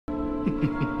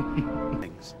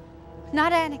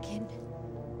Not Anakin.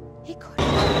 He could.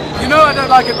 You know I don't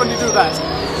like it when you do that.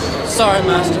 Sorry,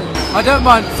 Master. I don't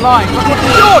mind flying, but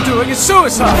what you're doing is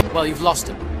suicide! Well, you've lost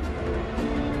him.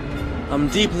 I'm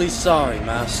deeply sorry,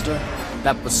 Master.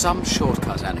 That was some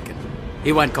shortcut, Anakin.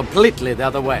 He went completely the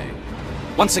other way.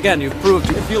 Once again, you've proved...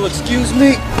 If you'll excuse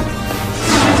me...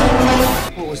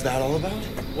 What was that all about?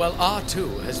 Well,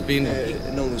 R2 has been...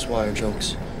 No loose wire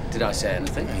jokes. Did I say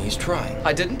anything? He's trying.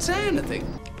 I didn't say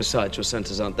anything. Besides, your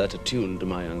senses aren't that attuned to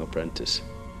my young apprentice.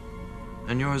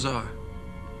 And yours are.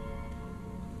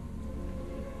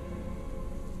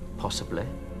 Possibly.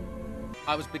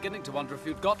 I was beginning to wonder if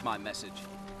you'd got my message.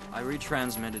 I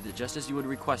retransmitted it just as you had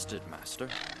requested, Master.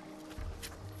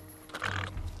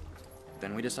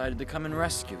 Then we decided to come and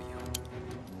rescue you.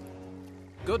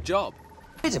 Good job.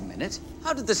 Wait a minute.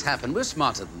 How did this happen? We're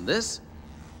smarter than this.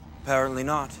 Apparently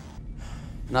not.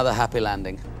 Another happy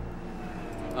landing.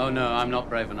 Oh no, I'm not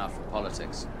brave enough for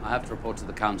politics. I have to report to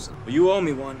the council. Well, you owe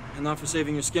me one, and not for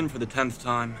saving your skin for the 10th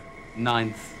time.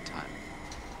 9th time.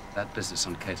 That business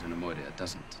on Cato Nemoidia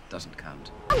doesn't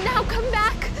count. Oh, now come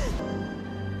back!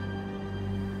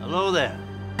 Hello there.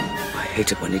 I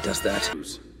hate it when he does that.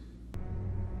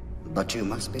 But you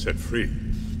must be set free.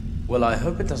 Well, I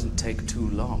hope it doesn't take too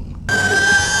long.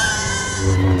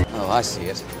 Oh, I see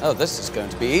it. Oh, this is going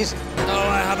to be easy. Oh,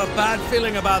 I have a bad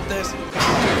feeling about this.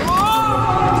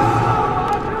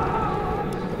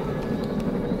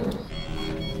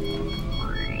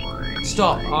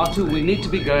 Stop, R2, we need to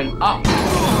be going up.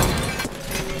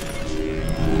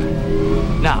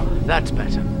 Now, that's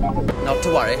better. Not to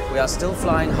worry, we are still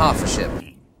flying half a ship.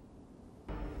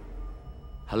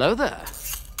 Hello there.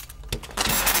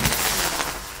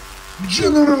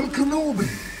 General Kenobi!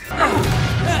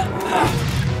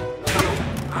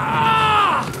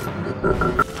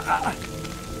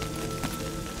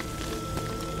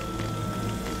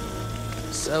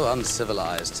 So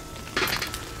uncivilized.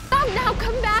 Oh, now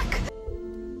come back!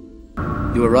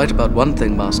 You were right about one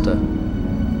thing, Master.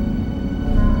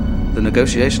 The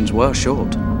negotiations were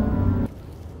short.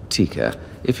 Tika,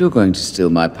 if you're going to steal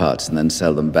my parts and then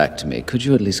sell them back to me, could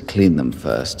you at least clean them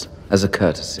first, as a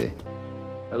courtesy?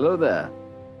 Hello there.